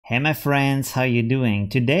Hey my friends, how you doing?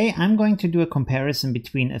 Today I'm going to do a comparison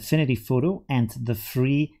between Affinity Photo and the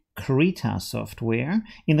free Krita software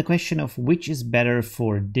in the question of which is better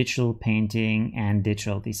for digital painting and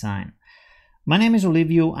digital design. My name is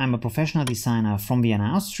Olivio, I'm a professional designer from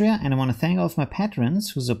Vienna, Austria, and I want to thank all of my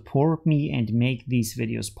patrons who support me and make these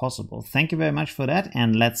videos possible. Thank you very much for that,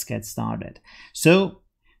 and let's get started. So,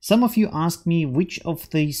 some of you asked me which of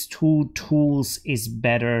these two tools is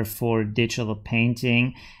better for digital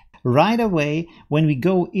painting. Right away, when we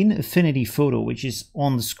go in Affinity Photo, which is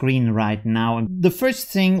on the screen right now, the first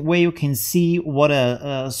thing where you can see what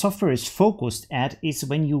a software is focused at is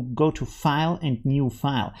when you go to File and New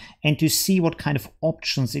File, and to see what kind of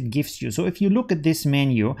options it gives you. So if you look at this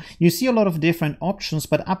menu, you see a lot of different options,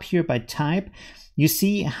 but up here by type, you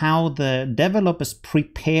see how the developers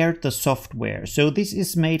prepared the software. So this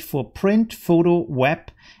is made for print, photo,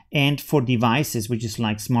 web, and for devices, which is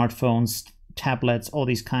like smartphones, tablets, all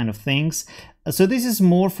these kind of things. So this is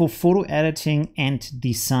more for photo editing and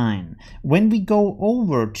design. When we go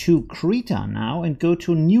over to Krita now and go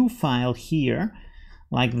to new file here,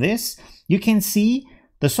 like this, you can see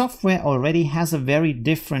the software already has a very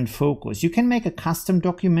different focus. You can make a custom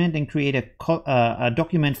document and create a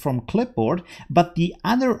document from clipboard, but the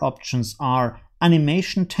other options are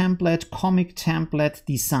animation template, comic template,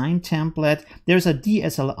 design template. There's a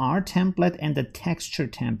DSLR template and a texture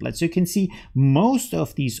template. So you can see most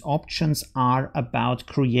of these options are about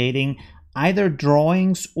creating either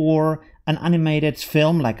drawings or an animated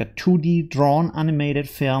film, like a 2D drawn animated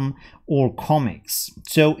film, or comics.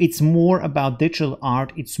 So it's more about digital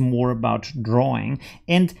art, it's more about drawing,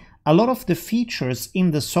 and a lot of the features in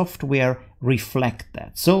the software reflect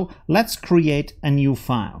that. So let's create a new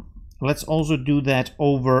file. Let's also do that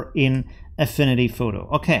over in Affinity Photo.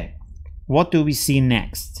 Okay, what do we see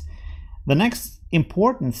next? The next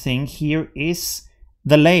important thing here is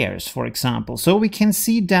the layers, for example. So we can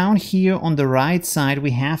see down here on the right side, we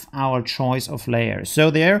have our choice of layers. So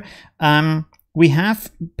there we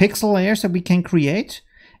have pixel layers that we can create.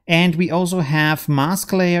 And we also have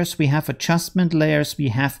mask layers, we have adjustment layers, we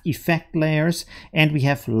have effect layers, and we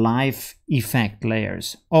have live effect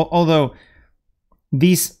layers. Although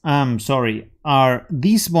these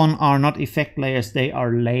these one are not effect layers, they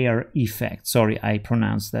are layer effects. Sorry, I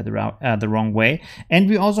pronounced that the wrong way. And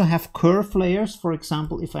we also have curve layers. For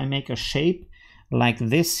example, if I make a shape like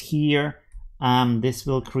this here, this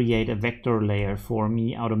will create a vector layer for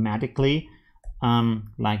me automatically,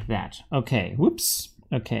 like that. Okay, whoops.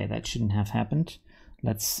 Okay, that shouldn't have happened.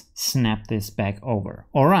 Let's snap this back over.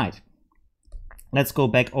 All right. Let's go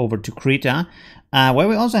back over to Krita, where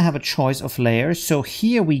we also have a choice of layers. So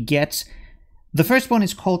here we get, the first one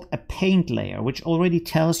is called a paint layer, which already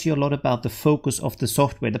tells you a lot about the focus of the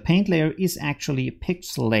software. The paint layer is actually a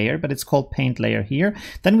pixel layer, but it's called paint layer here.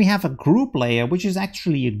 Then we have a group layer, which is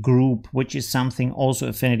actually a group, which is something also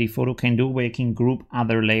Affinity Photo can do, where you can group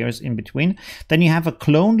other layers in between. Then you have a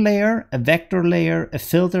clone layer, a vector layer, a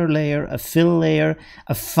filter layer, a fill layer,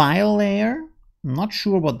 a file layer. I'm not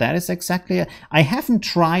sure what that is exactly. I haven't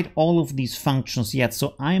tried all of these functions yet,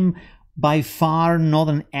 so I'm by far not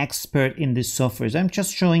an expert in this software. So I'm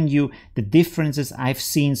just showing you the differences I've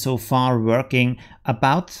seen so far working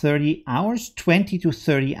about 30 hours, 20 to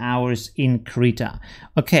 30 hours in Krita.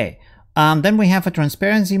 Okay, then we have a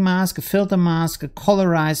transparency mask, a filter mask, a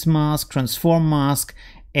colorize mask, transform mask,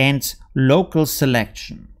 and local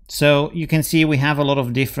selection. So you can see we have a lot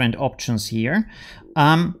of different options here.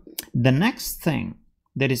 The next thing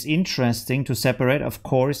that is interesting to separate, of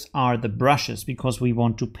course, are the brushes, because we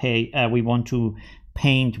want to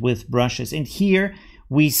paint with brushes. And here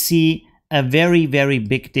we see a very, very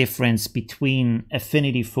big difference between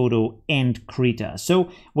Affinity Photo and Krita. So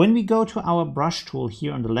when we go to our brush tool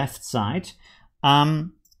here on the left side,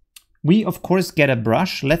 we of course get a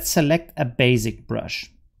brush. Let's select a basic brush.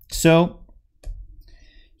 So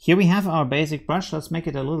here we have our basic brush. Let's make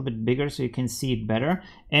it a little bit bigger so you can see it better.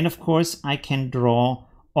 And of course, I can draw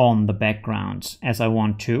on the background as I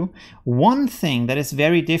want to. One thing that is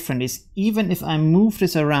very different is, even if I move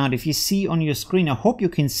this around, if you see on your screen, I hope you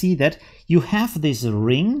can see that you have this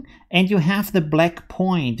ring and you have the black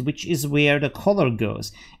point, which is where the color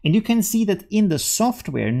goes. And you can see that in the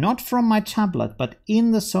software, not from my tablet, but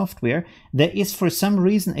in the software, there is for some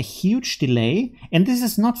reason a huge delay. And this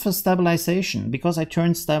is not for stabilization, because I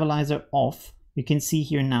turned stabilizer off. You can see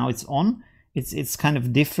here now it's on. It's kind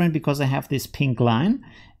of different because I have this pink line,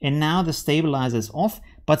 and now the stabilizer is off,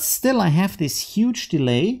 but still I have this huge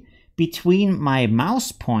delay between my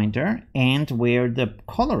mouse pointer and where the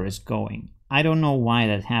color is going. I don't know why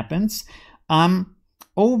that happens.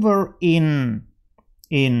 Over in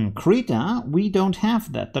in Krita, we don't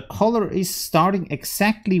have that. The color is starting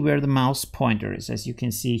exactly where the mouse pointer is, as you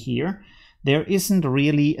can see here. There isn't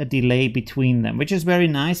really a delay between them, which is very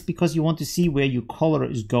nice because you want to see where your color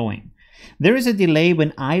is going. There is a delay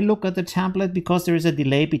when I look at the tablet because there is a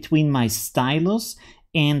delay between my stylus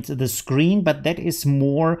and the screen, but that is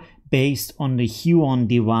more based on the Huon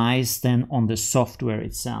device than on the software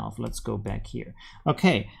itself. Let's go back here.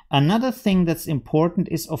 Okay, another thing that's important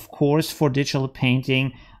is, of course, for digital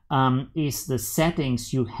painting, is the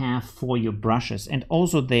settings you have for your brushes. And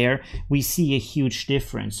also there we see a huge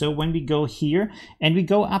difference. So when we go here and we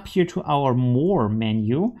go up here to our More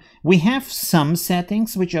menu, we have some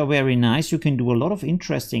settings which are very nice. You can do a lot of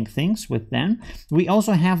interesting things with them. We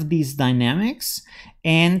also have these dynamics,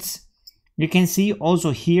 and you can see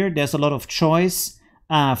also here there's a lot of choice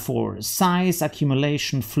for size,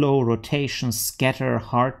 accumulation, flow, rotation, scatter,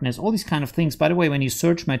 hardness, all these kind of things. By the way, when you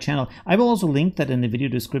search my channel, I will also link that in the video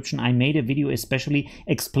description. I made a video especially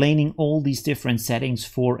explaining all these different settings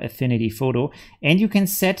for Affinity Photo, and you can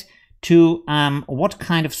set to what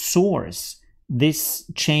kind of source this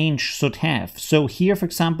change should have. So here, for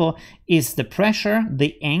example, is the pressure,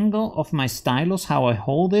 the angle of my stylus, how I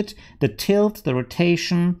hold it, the tilt, the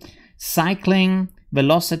rotation, cycling,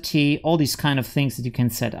 velocity, all these kind of things that you can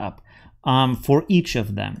set up for each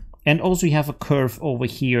of them. And also you have a curve over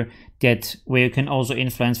here where you can also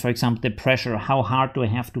influence, for example, the pressure. How hard do I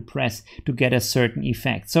have to press to get a certain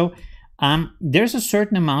effect? So there's a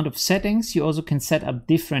certain amount of settings. You also can set up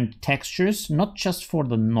different textures, not just for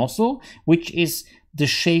the nozzle, which is the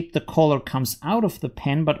shape the color comes out of the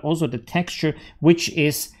pen, but also the texture, which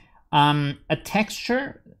is a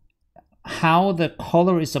texture how the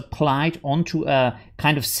color is applied onto a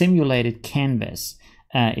kind of simulated canvas,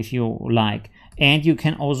 if you like. And you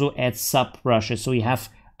can also add sub brushes, so you have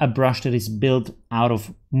a brush that is built out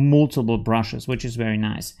of multiple brushes, which is very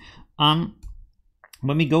nice.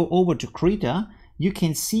 When we go over to Krita, you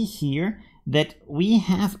can see here that we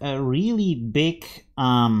have a really big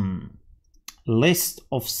list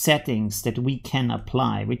of settings that we can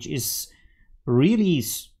apply, which is really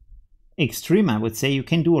extreme, I would say. You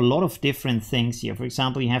can do a lot of different things here. For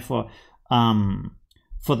example, you have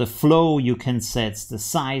for the flow, you can set the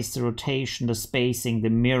size, the rotation, the spacing,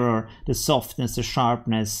 the mirror, the softness, the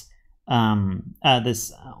sharpness.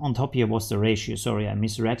 This on top here was the ratio. Sorry, I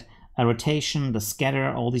misread. A rotation, the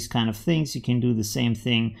scatter, all these kind of things. You can do the same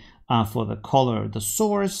thing for the color, the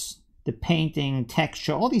source, the painting,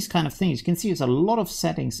 texture, all these kind of things. You can see there's a lot of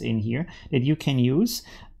settings in here that you can use.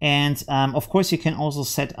 And of course, you can also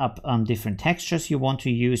set up different textures you want to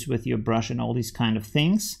use with your brush and all these kind of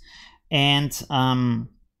things. And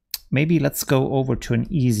maybe let's go over to an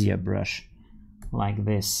easier brush like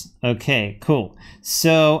this. Okay, cool.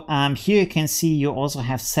 So here you can see you also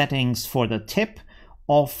have settings for the tip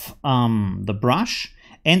of the brush.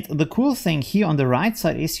 And the cool thing here on the right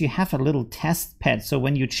side is you have a little test pad. So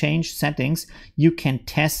when you change settings, you can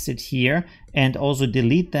test it here and also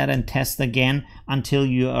delete that and test again until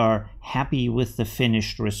you are happy with the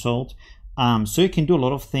finished result. So you can do a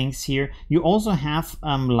lot of things here. You also have,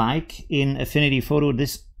 like in Affinity Photo,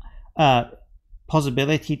 this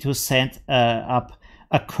possibility to set up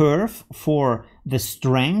a curve for the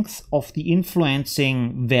strength of the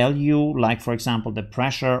influencing value, like for example the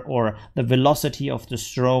pressure or the velocity of the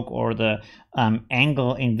stroke or the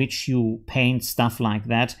angle in which you paint, stuff like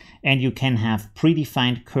that. And you can have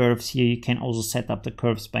predefined curves here. You can also set up the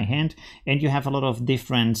curves by hand, and you have a lot of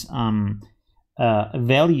different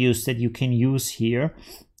values that you can use here,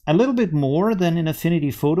 a little bit more than in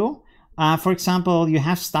Affinity Photo. For example, you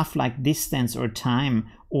have stuff like distance or time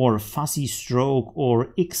or fuzzy stroke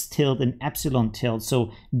or X tilt and epsilon tilt,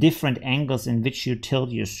 so different angles in which you tilt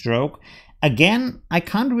your stroke. Again, I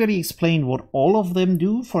can't really explain what all of them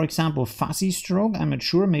do. For example, fuzzy stroke, I'm not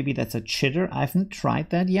sure, maybe that's a jitter. I haven't tried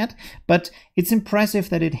that yet, but it's impressive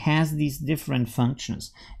that it has these different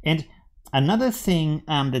functions. And another thing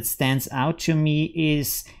that stands out to me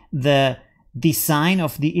is the design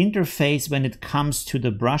of the interface when it comes to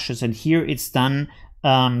the brushes. And here it's done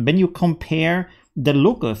when you compare the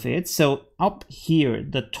look of it. So up here,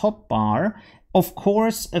 the top bar, of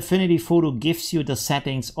course, Affinity Photo gives you the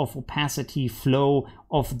settings of opacity, flow,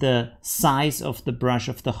 of the size of the brush,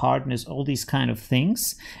 of the hardness, all these kind of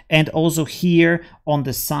things. And also here on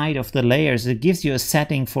the side of the layers, it gives you a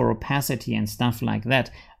setting for opacity and stuff like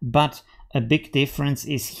that. But a big difference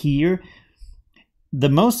is here. The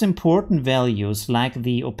most important values like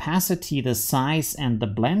the opacity, the size, and the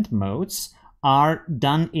blend modes are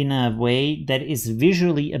done in a way that is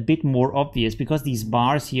visually a bit more obvious, because these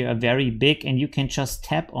bars here are very big and you can just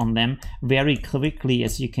tap on them very quickly,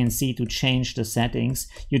 as you can see, to change the settings.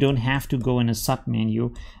 You don't have to go in a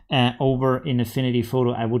submenu. Over in Affinity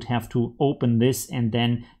Photo, I would have to open this and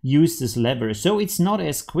then use this lever. So it's not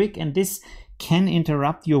as quick, and this can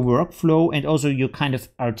interrupt your workflow and also your kind of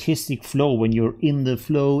artistic flow. When you're in the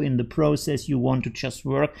flow, in the process, you want to just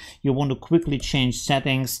work, you want to quickly change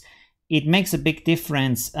settings. It makes a big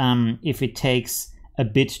difference if it takes a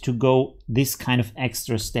bit to go this kind of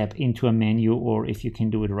extra step into a menu, or if you can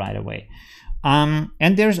do it right away.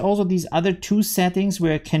 And there's also these other two settings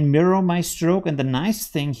where I can mirror my stroke. And the nice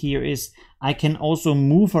thing here is I can also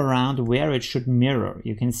move around where it should mirror.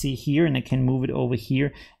 You can see here, and I can move it over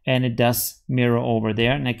here, and it does mirror over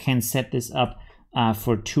there. And I can set this up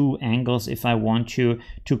for 2 angles if I want to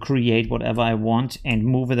create whatever I want and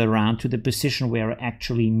move it around to the position where I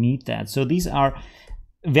actually need that. So these are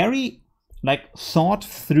very like thought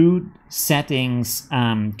through settings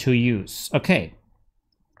to use. Okay.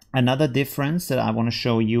 Another difference that I want to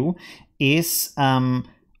show you is,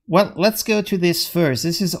 well, let's go to this first.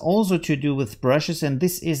 This is also to do with brushes, and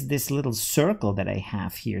this is this little circle that I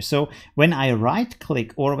have here. So when I right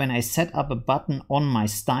click, or when I set up a button on my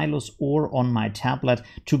stylus or on my tablet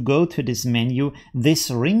to go to this menu,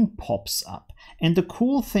 this ring pops up. And the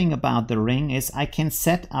cool thing about the ring is I can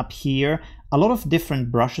set up here a lot of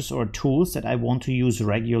different brushes or tools that I want to use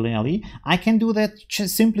regularly. I can do that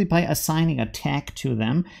just simply by assigning a tag to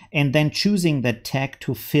them and then choosing that tag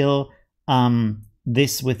to fill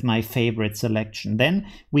this with my favorite selection. Then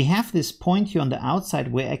we have this point here on the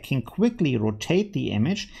outside where I can quickly rotate the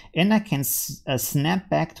image, and I can snap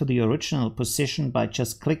back to the original position by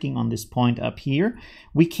just clicking on this point up here.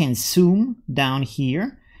 We can zoom down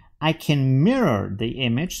here. I can mirror the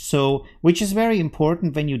image, so which is very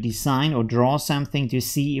important when you design or draw something, to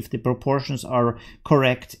see if the proportions are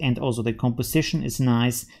correct and also the composition is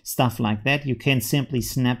nice, stuff like that. You can simply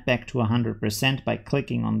snap back to 100% by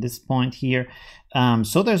clicking on this point here.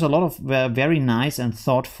 So there's a lot of very nice and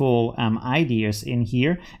thoughtful ideas in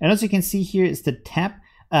here. And as you can see here is the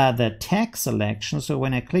tag selection. So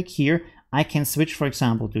when I click here, I can switch, for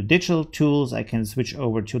example, to digital tools. I can switch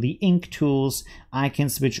over to the ink tools. I can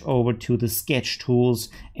switch over to the sketch tools.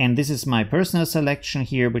 And this is my personal selection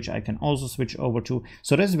here, which I can also switch over to.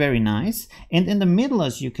 So that's very nice. And in the middle,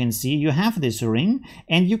 as you can see, you have this ring,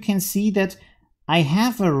 and you can see that I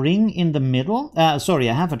have a ring in the middle. I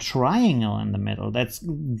have a triangle in the middle. That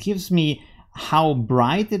gives me how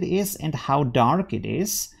bright it is and how dark it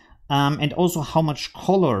is, and also how much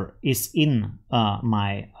color is in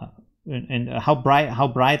my and how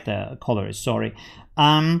bright the color is,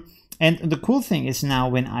 and the cool thing is, now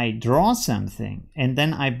when I draw something and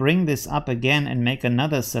then I bring this up again and make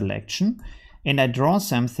another selection, and I draw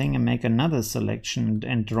something and make another selection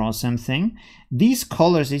and draw something, these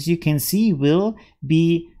colors, as you can see, will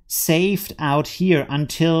be saved out here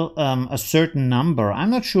until a certain number. I'm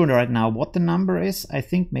not sure right now what the number is. I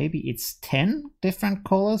think maybe it's 10 different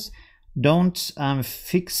colors. Don't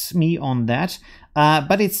fix me on that,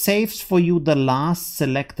 but it saves for you the last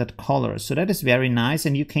selected colors. So that is very nice,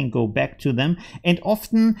 and you can go back to them. And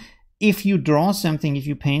often, if you draw something, if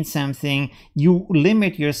you paint something, you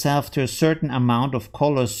limit yourself to a certain amount of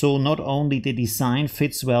colors, so not only the design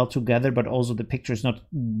fits well together, but also the picture is not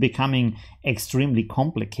becoming extremely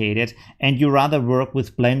complicated, and you rather work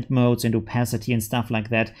with blend modes and opacity and stuff like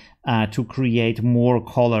that to create more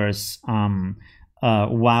colors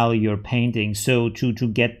while you're painting, so to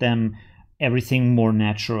get them everything more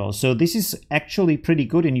natural. So this is actually pretty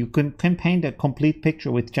good, and you can paint a complete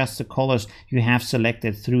picture with just the colors you have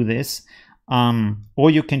selected through this,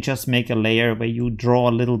 or you can just make a layer where you draw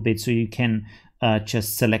a little bit so you can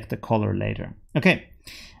just select the color later. Okay,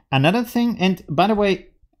 another thing, and by the way,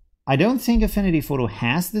 I don't think Affinity Photo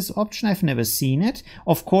has this option. I've never seen it.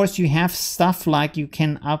 Of course, you have stuff like you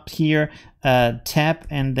can up here tap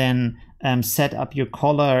and then set up your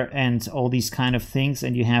color and all these kind of things,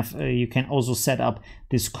 and you have you can also set up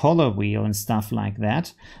this color wheel and stuff like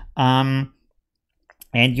that, and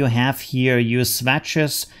you have here your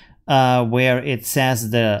swatches where it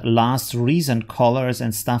says the last recent colors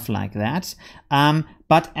and stuff like that.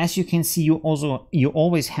 But as you can see, you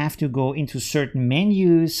always have to go into certain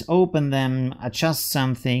menus, open them, adjust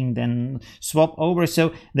something, then swap over.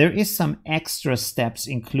 So there is some extra steps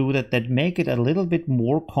included that make it a little bit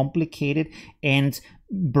more complicated and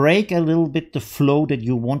break a little bit the flow that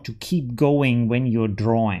you want to keep going when you're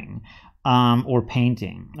drawing or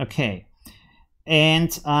painting. Okay.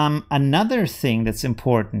 And another thing that's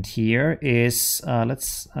important here is,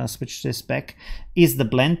 let's switch this back, is the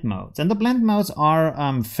blend modes. And the blend modes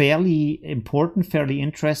are fairly important, fairly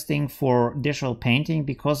interesting for digital painting,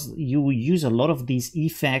 because you use a lot of these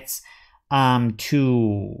effects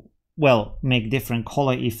to, well, make different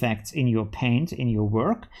color effects in your paint, in your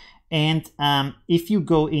work. And if you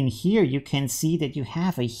go in here, you can see that you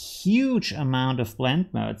have a huge amount of blend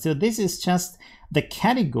modes. So this is just the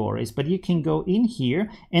categories, but you can go in here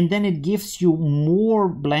and then it gives you more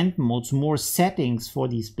blend modes, more settings for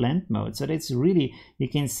these blend modes. So that's really, you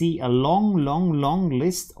can see a long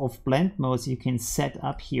list of blend modes you can set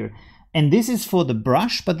up here. And this is for the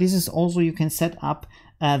brush, but this is also, you can set up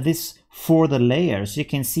this for the layers. You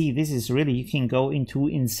can see this is really, you can go into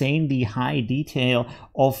insanely high detail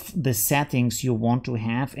of the settings you want to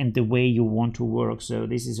have and the way you want to work. So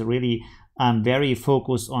this is really very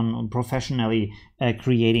focused on professionally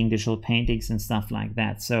creating digital paintings and stuff like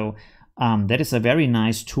that. So that is a very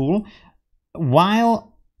nice tool.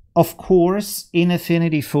 While, of course, in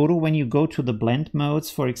Affinity Photo, when you go to the blend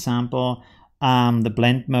modes, for example, the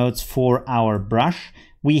blend modes for our brush,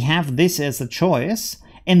 we have this as a choice.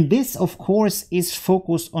 And this, of course, is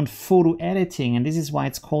focused on photo editing. And this is why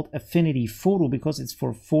it's called Affinity Photo, because it's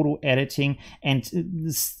for photo editing and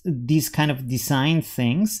these kind of design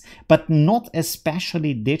things, but not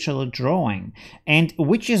especially digital drawing. And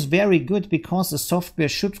which is very good, because the software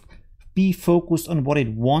should be focused on what it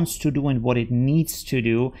wants to do and what it needs to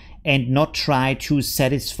do, and not try to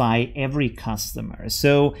satisfy every customer.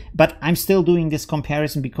 So, but I'm still doing this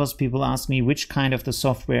comparison because people ask me which kind of the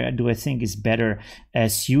software do I think is better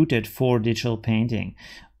suited for digital painting.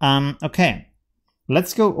 Okay,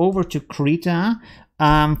 let's go over to Krita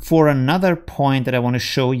for another point that I want to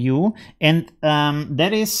show you, and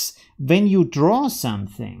that is when you draw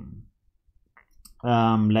something.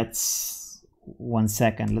 One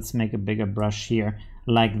second, let's make a bigger brush here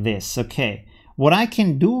like this. Okay, what I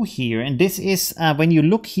can do here, and this is when you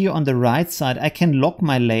look here on the right side, I can lock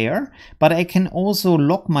my layer, but I can also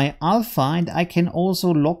lock my alpha, and I can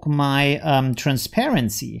also lock my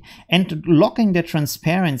transparency. And locking the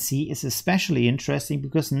transparency is especially interesting,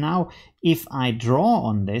 because now if I draw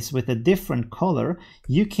on this with a different color,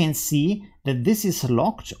 you can see that this is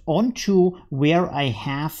locked onto where I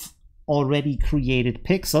have already created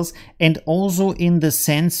pixels, and also in the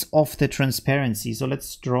sense of the transparency. So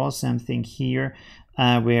let's draw something here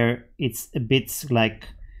where it's a bit like,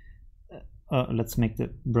 let's make the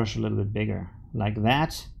brush a little bit bigger, like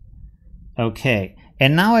that. Okay,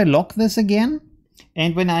 and now I lock this again,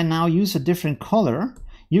 and when I now use a different color,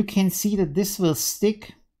 you can see that this will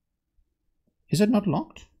stick. Is it not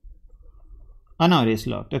locked? Oh no, it is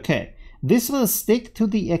locked. Okay, this will stick to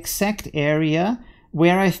the exact area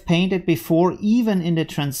where I've painted before, even in the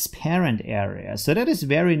transparent area. So that is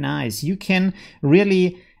very nice. You can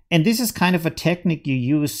really, and this is kind of a technique you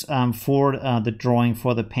use for the drawing,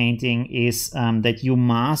 for the painting, is that you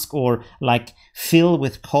mask or like fill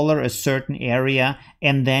with color a certain area,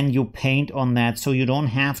 and then you paint on that, so you don't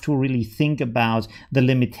have to really think about the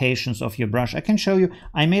limitations of your brush. I can show you,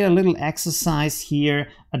 I made a little exercise here,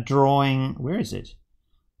 a drawing, where is it?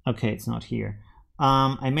 Okay, it's not here.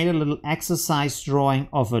 I made a little exercise drawing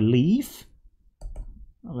of a leaf.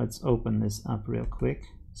 Let's open this up real quick.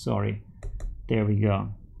 Sorry. There we go.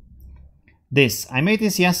 I made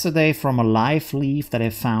this yesterday from a live leaf that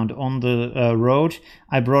I found on the road.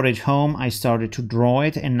 I brought it home, I started to draw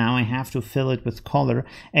it, and now I have to fill it with color.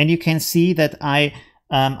 And you can see that I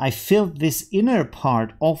filled this inner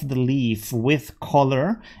part of the leaf with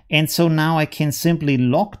color, and so now I can simply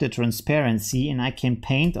lock the transparency and I can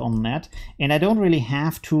paint on that, and I don't really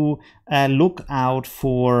have to look out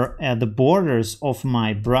for the borders of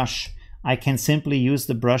my brush. I can simply use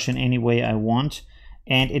the brush in any way I want,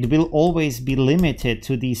 and it will always be limited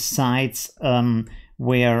to these sides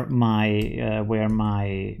where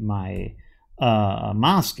my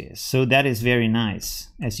mask is. So that is very nice,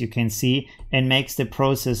 as you can see, and makes the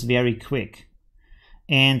process very quick.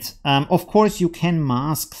 And of course you can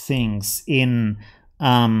mask things in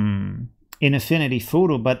Affinity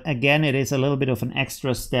Photo, but again, it is a little bit of an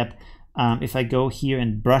extra step. If I go here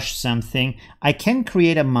and brush something, I can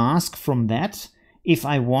create a mask from that if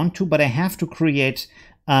I want to, but I have to create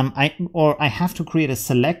I have to create a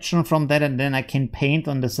selection from that, and then I can paint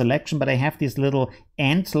on the selection, but I have these little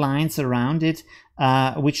ant lines around it,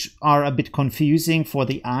 which are a bit confusing for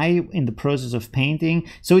the eye in the process of painting.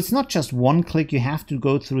 So it's not just one click, you have to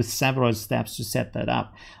go through several steps to set that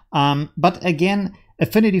up. But again,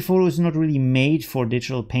 Affinity Photo is not really made for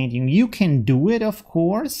digital painting. You can do it, of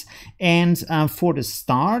course, and for the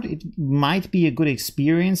start, it might be a good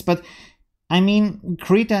experience, but I mean,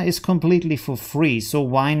 Krita is completely for free, so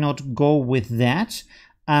why not go with that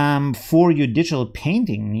for your digital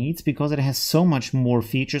painting needs, because it has so much more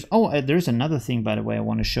features. Oh, there's another thing, by the way, I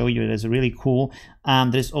want to show you that's really cool.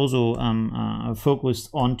 That is also focused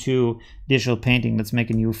onto digital painting. Let's make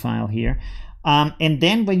a new file here. And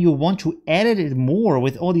then when you want to edit it more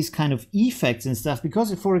with all these kind of effects and stuff,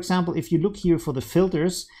 because for example, if you look here for the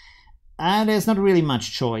filters, there's not really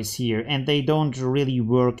much choice here, and they don't really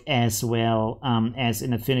work as well as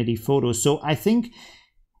in Affinity Photo. So I think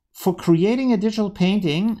for creating a digital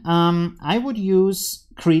painting, I would use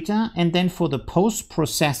Krita, and then for the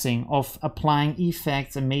post-processing of applying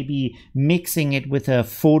effects and maybe mixing it with a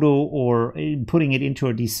photo or putting it into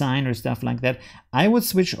a design or stuff like that, I would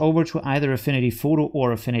switch over to either Affinity Photo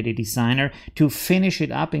or Affinity Designer to finish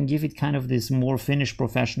it up and give it kind of this more finished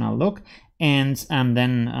professional look, and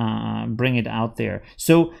then bring it out there.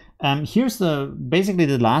 So here's basically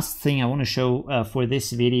the last thing I want to show for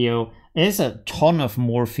this video. There's a ton of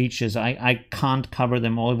more features. I can't cover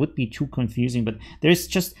them all. It would be too confusing, but there's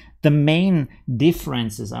just the main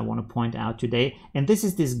differences I want to point out today. And this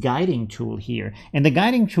is this guiding tool here. And the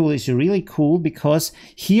guiding tool is really cool because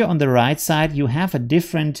here on the right side, you have a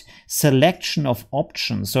different selection of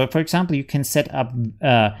options. So for example, you can set up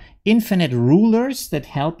infinite rulers that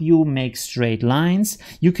help you make straight lines.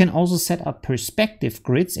 You can also set up perspective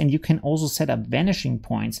grids, and you can also set up vanishing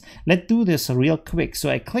points. Let's do this real quick.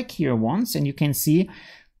 So I click here once, and you can see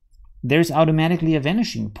there's automatically a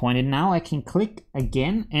vanishing point, and now I can click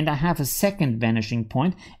again and I have a second vanishing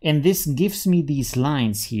point, and this gives me these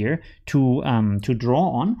lines here to draw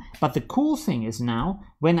on. But the cool thing is now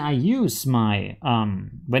when I use my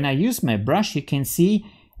brush, you can see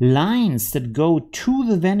lines that go to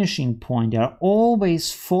the vanishing point are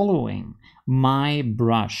always following my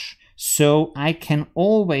brush, so I can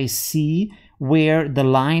always see where the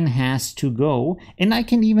line has to go, and I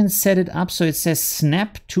can even set it up so it says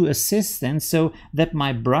snap to assistant, so that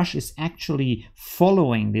my brush is actually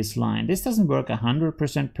following this line. This doesn't work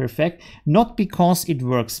 100% perfect, not because it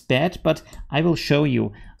works bad, but I will show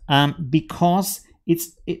you, because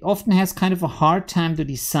it often has kind of a hard time to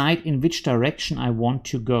decide in which direction I want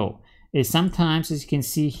to go. Sometimes, as you can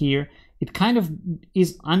see here, it kind of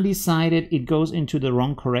is undecided. It goes into the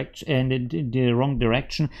wrong the wrong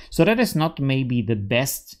direction. So that is not maybe the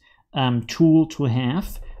best tool to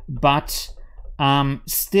have, but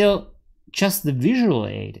still just the visual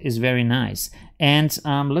aid is very nice. And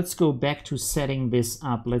let's go back to setting this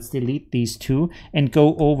up. Let's delete these two and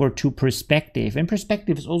go over to perspective. And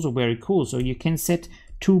perspective is also very cool. So you can set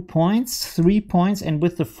 2 points, 3 points, and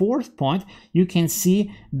with the 4th point, you can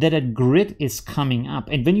see that a grid is coming up.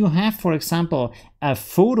 And when you have, for example, a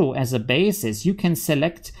photo as a basis, you can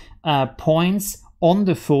select points on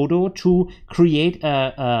the photo to create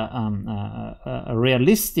a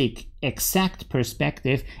realistic, exact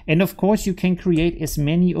perspective. And of course, you can create as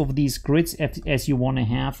many of these grids as you want to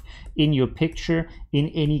have in your picture in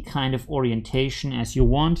any kind of orientation as you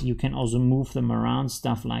want. You can also move them around,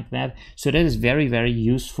 stuff like that. So that is very, very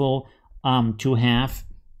useful to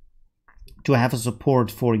have a support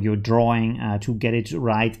for your drawing, to get it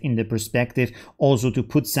right in the perspective, also to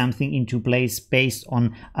put something into place based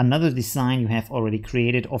on another design you have already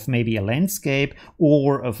created of maybe a landscape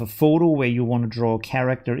or of a photo where you want to draw a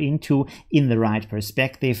character into in the right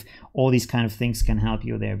perspective. All these kind of things can help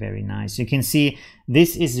you there. Very nice. You can see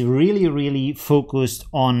this is really, really focused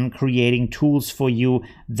on creating tools for you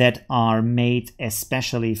that are made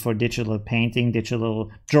especially for digital painting, digital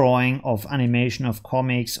drawing, of animation, of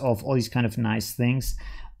comics, of all these kind of nice things,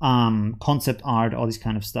 concept art, all this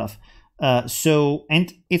kind of stuff.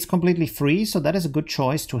 And it's completely free, so that is a good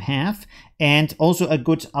choice to have, and also a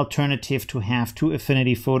good alternative to have to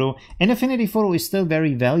Affinity Photo. And Affinity Photo is still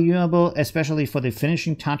very valuable, especially for the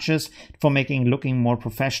finishing touches, for looking more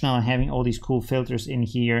professional and having all these cool filters in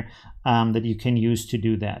here that you can use to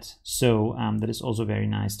do that. So that is also very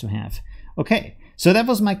nice to have. Okay, so that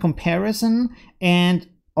was my comparison, and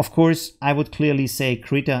of course I would clearly say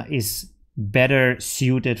Krita is better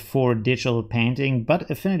suited for digital painting, but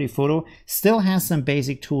Affinity Photo still has some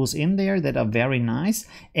basic tools in there that are very nice,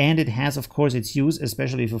 and it has of course its use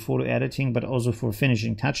especially for photo editing, but also for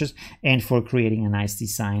finishing touches and for creating a nice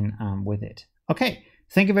design with it. Okay,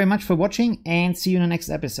 thank you very much for watching, and see you in the next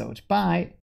episode. Bye.